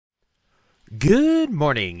Good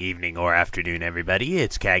morning, evening, or afternoon, everybody.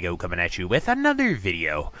 It's Kaghoe coming at you with another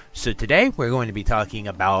video. So today, we're going to be talking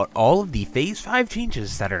about all of the Phase 5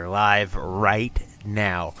 changes that are live right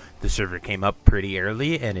now. The server came up pretty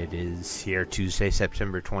early, and it is here Tuesday,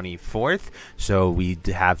 September 24th. So we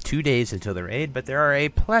have 2 days until the raid, but there are a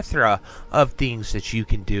plethora of things that you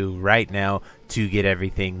can do right now to get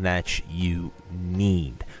everything that you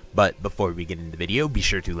need. But before we get into the video, be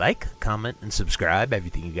sure to like, comment, and subscribe.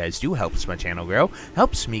 Everything you guys do helps my channel grow,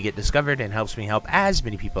 helps me get discovered, and helps me help as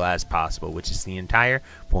many people as possible, which is the entire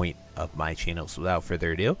point of my channel. So without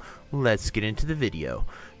further ado, let's get into the video.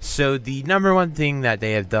 So the number one thing that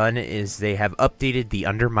they have done is they have updated the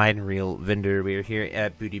Undermine reel vendor. We are here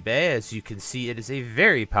at Booty Bay. As you can see, it is a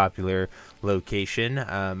very popular location.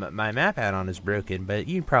 My map add-on is broken, but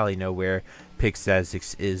you probably know where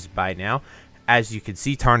Pixazix is by now. As you can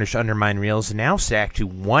see, Tarnished Undermine reels now stacked to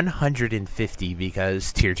 150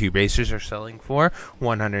 because Tier 2 bracers are selling for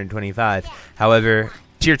 125. However,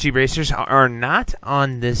 Tier 2 bracers are not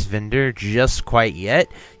on this vendor just quite yet.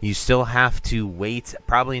 You still have to wait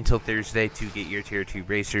probably until Thursday to get your Tier 2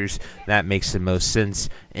 bracers. That makes the most sense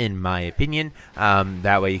in my opinion.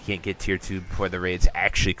 That way you can't get Tier 2 before the raids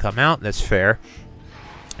actually come out. That's fair.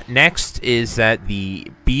 Next is that the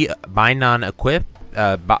buy non-account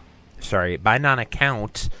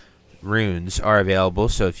runes are available.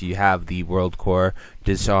 So if you have the World Core,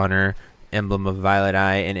 Dishonor, Emblem of Violet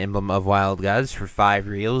Eye, and Emblem of Wild Gods for 5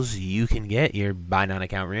 reels, you can get your buy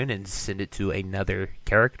non-account rune and send it to another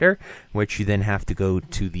character, which you then have to go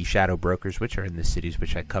to the Shadow Brokers, which are in the cities,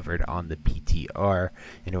 which I covered on the PTR,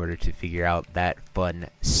 in order to figure out that fun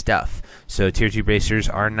stuff. So Tier 2 bracers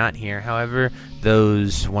are not here. However,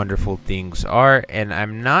 those wonderful things are, and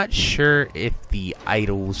I'm not sure if the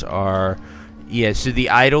idols are... Yeah, so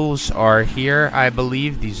the idols are here, I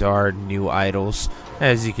believe. These are new idols.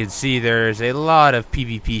 As you can see, there's a lot of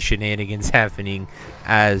PvP shenanigans happening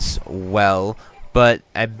as well. But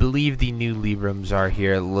I believe the new Librams are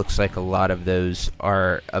here. It looks like a lot of those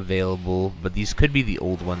are available. But these could be the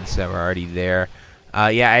old ones that were already there.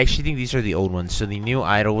 Yeah, I actually think these are the old ones. So the new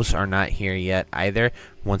idols are not here yet either.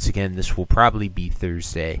 Once again, this will probably be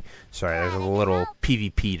Thursday. Sorry, there's a little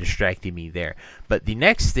PvP distracting me there. But the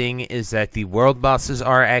next thing is that the world bosses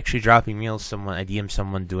are actually dropping meals. I DM'd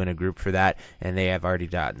someone doing a group for that, and they have already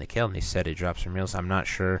gotten the kill, and they said it drops some meals. I'm not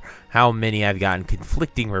sure how many. I've gotten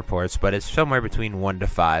conflicting reports, but it's somewhere between 1 to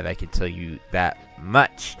 5. I can tell you that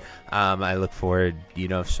much. I look forward,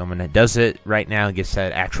 if someone that does it right now and gets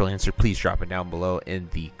that actual answer, please drop it down below in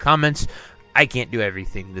the comments. I can't do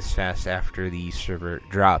everything this fast after the server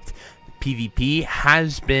dropped. PvP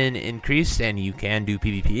has been increased, and you can do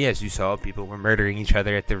PvP. As you saw, people were murdering each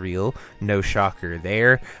other at the reel. No shocker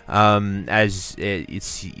there. As you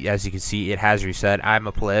can see, it has reset. I'm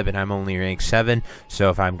a pleb, and I'm only rank 7, so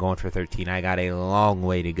if I'm going for 13, I got a long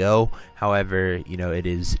way to go. However, it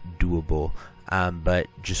is doable. But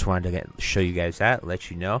just wanted to show you guys that, let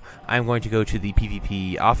you know. I'm going to go to the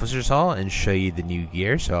PvP Officers Hall and show you the new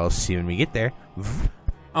gear, so I'll see you when we get there.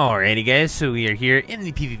 Alrighty guys, so we are here in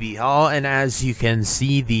the PvP Hall, and as you can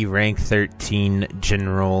see, the rank 13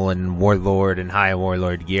 General and Warlord and High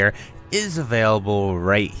Warlord gear is available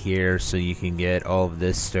right here, so you can get all of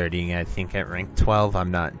this starting, I think, at rank 12.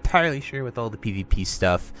 I'm not entirely sure with all the PvP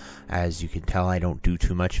stuff. As you can tell, I don't do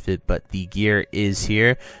too much of it, but the gear is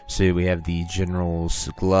here. So we have the General's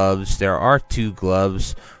gloves. There are 2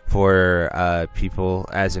 gloves for people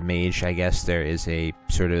as a mage. I guess there is a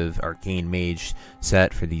sort of arcane mage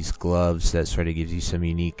set for these gloves that sort of gives you some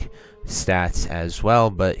unique stats as well.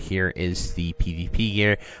 But here is the PvP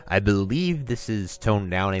gear. I believe this is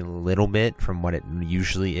toned down a little bit from what it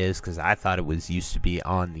usually is, because I thought it was used to be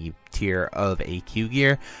on the tier of AQ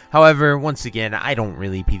gear. However, once again, I don't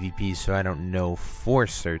really PvP, so I don't know for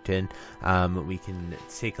certain. We can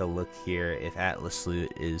take a look here if Atlas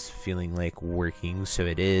Loot is feeling like working. So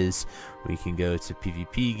it is. We can go to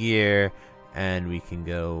PvP gear, and we can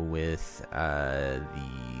go with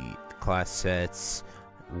the class sets,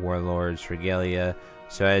 Warlords, Regalia.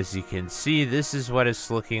 So as you can see, this is what it's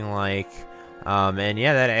looking like. And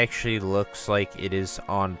yeah, that actually looks like it is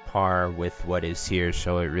on par with what is here,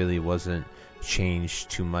 so it really wasn't changed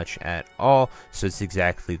too much at all. So it's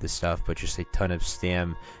exactly the stuff, but just a ton of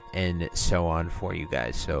stam and so on for you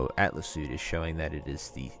guys. So Atlas Suit is showing that it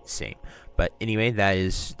is the same. But anyway, that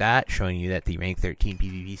is that, showing you that the rank 13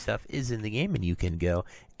 PvP stuff is in the game, and you can go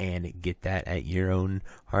and get that at your own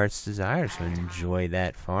heart's desire. So enjoy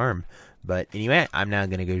that farm. But anyway, I'm now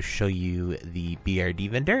going to go show you the BRD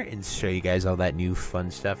vendor and show you guys all that new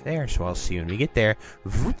fun stuff there. So I'll see you when we get there.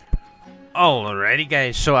 Alrighty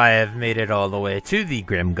guys, so I have made it all the way to the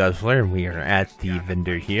Grim Guzzler. We are at the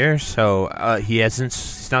vendor here. So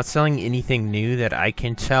he's not selling anything new that I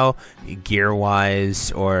can tell, gear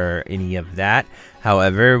wise or any of that.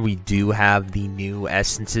 However, we do have the new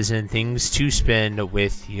essences and things to spend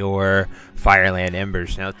with your Fireland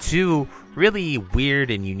Embers. Now, two really weird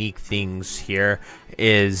and unique things here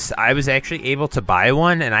is I was actually able to buy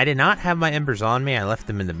one, and I did not have my embers on me. I left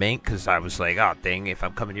them in the bank because I was like, oh dang, if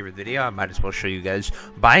I'm coming here with video, I might as well show you guys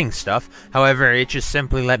buying stuff. However, it just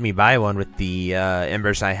simply let me buy one with the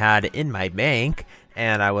embers I had in my bank,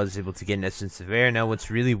 and I was able to get an Essence of Air. Now, what's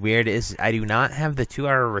really weird is I do not have the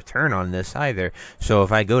 2-hour return on this either. So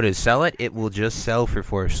if I go to sell it, it will just sell for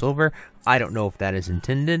 4 silver. I don't know if that is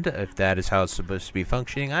intended, if that is how it's supposed to be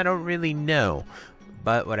functioning. I don't really know.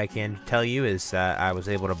 But what I can tell you is I was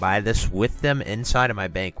able to buy this with them inside of my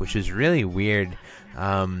bank, which is really weird.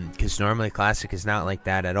 Because normally Classic is not like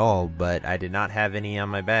that at all. But I did not have any on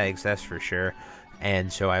my bags, that's for sure.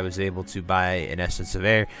 And so I was able to buy an Essence of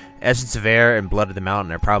Air. Essence of Air and Blood of the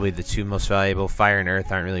Mountain are probably the two most valuable. Fire and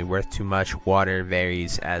Earth aren't really worth too much. Water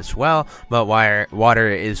varies as well, but water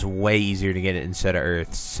is way easier to get instead of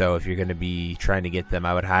Earth. So if you're going to be trying to get them,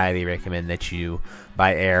 I would highly recommend that you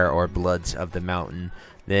buy Air or Bloods of the Mountain.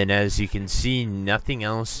 Then as you can see, nothing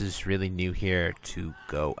else is really new here to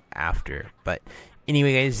go after. But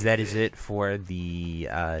anyway, guys, that is it for the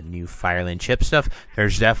new Fireland chip stuff.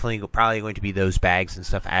 There's definitely probably going to be those bags and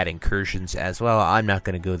stuff at Incursions as well. I'm not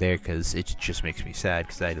going to go there because it just makes me sad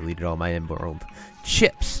because I deleted all my Emerald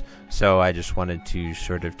chips. So I just wanted to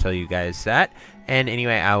sort of tell you guys that. And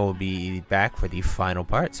anyway, I will be back for the final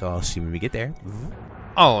part, so I'll see you when we get there.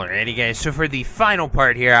 Alrighty guys, so for the final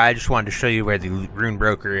part here, I just wanted to show you where the Rune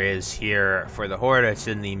Broker is here for the Horde. It's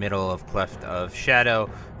in the middle of Cleft of Shadow.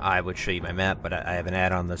 I would show you my map, but I have an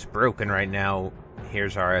add-on that's broken right now.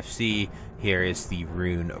 Here's RFC. Here is the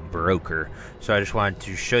Rune Broker. So I just wanted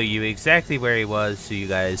to show you exactly where he was so you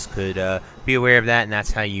guys could be aware of that, and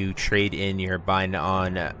that's how you trade in your bind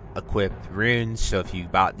on equipped runes. So if you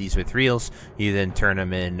bought these with reels, you then turn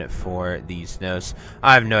them in for these notes.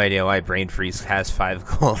 I have no idea why Brain Freeze has 5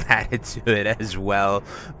 gold added to it as well,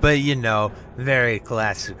 but you know, very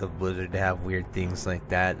classic of Blizzard to have weird things like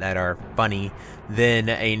that that are funny. Then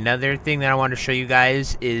another thing that I want to show you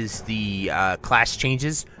guys is the class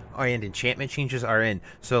changes and enchantment changes are in.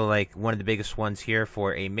 So like one of the biggest ones here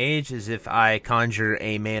for a mage is if I conjure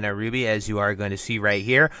a mana ruby, as you are going to see right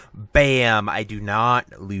here, bam, I do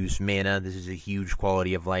not lose mana. This is a huge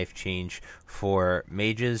quality of life change for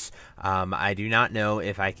mages. I do not know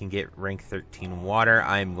if I can get rank 13 water.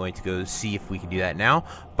 I'm going to go see if we can do that now,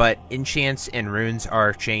 but enchants and runes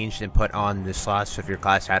are changed and put on the slots. So if your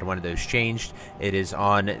class had one of those changed, it is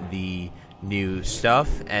on the new stuff.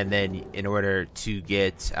 And then in order to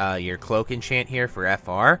get your cloak enchant here for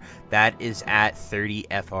FR, that is at 30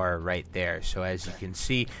 FR right there. So as you can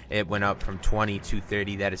see, it went up from 20 to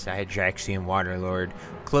 30. That is a Hydraxian Waterlord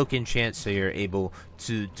cloak enchant, so you're able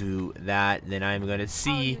to do that. Then I'm going to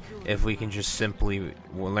see if we can just simply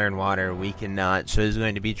learn water. We cannot, so it's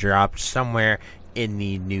going to be dropped somewhere in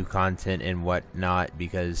the new content and whatnot,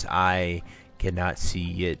 because I cannot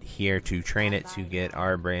see it here to train it to get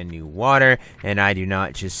our brand new water, and I do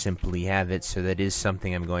not just simply have it. So that is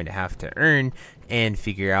something I'm going to have to earn and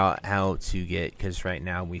figure out how to get, because right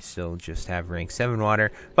now we still just have rank 7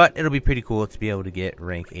 water, but it'll be pretty cool to be able to get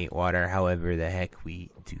rank 8 water, however the heck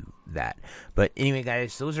we do that. But anyway,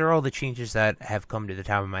 guys, those are all the changes that have come to the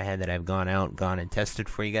top of my head that I've gone and tested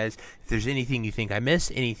for you guys. If there's anything you think I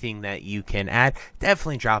missed, anything that you can add,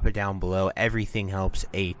 definitely drop it down below. Everything helps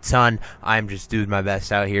a ton. I'm just doing my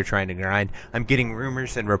best out here trying to grind. I'm getting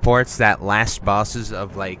rumors and reports that last bosses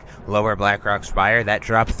of like Lower Blackrock Spire, that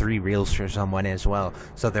dropped 3 reels for someone as well.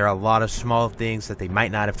 So there are a lot of small things that they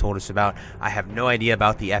might not have told us about. I have no idea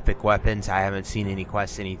about the epic weapons. I haven't seen any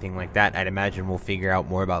quests, anything like that. I'd imagine we'll figure out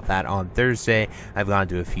more about that on Thursday. I've gone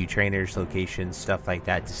to a few trainers, locations, stuff like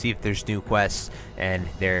that to see if there's new quests, and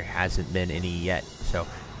there hasn't been any yet. So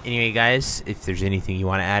anyway, guys, if there's anything you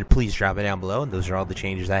want to add, please drop it down below. And those are all the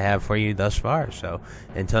changes I have for you thus far. So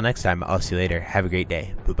until next time, I'll see you later. Have a great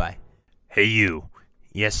day. Bye-bye. Hey you.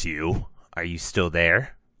 Yes, you. Are you still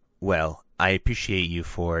there? Well, I appreciate you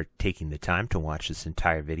for taking the time to watch this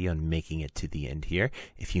entire video and making it to the end here.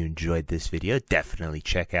 If you enjoyed this video, definitely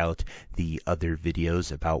check out the other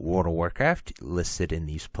videos about World of Warcraft listed in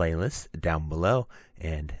these playlists down below.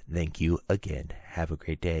 And thank you again. Have a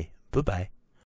great day. Bye-bye.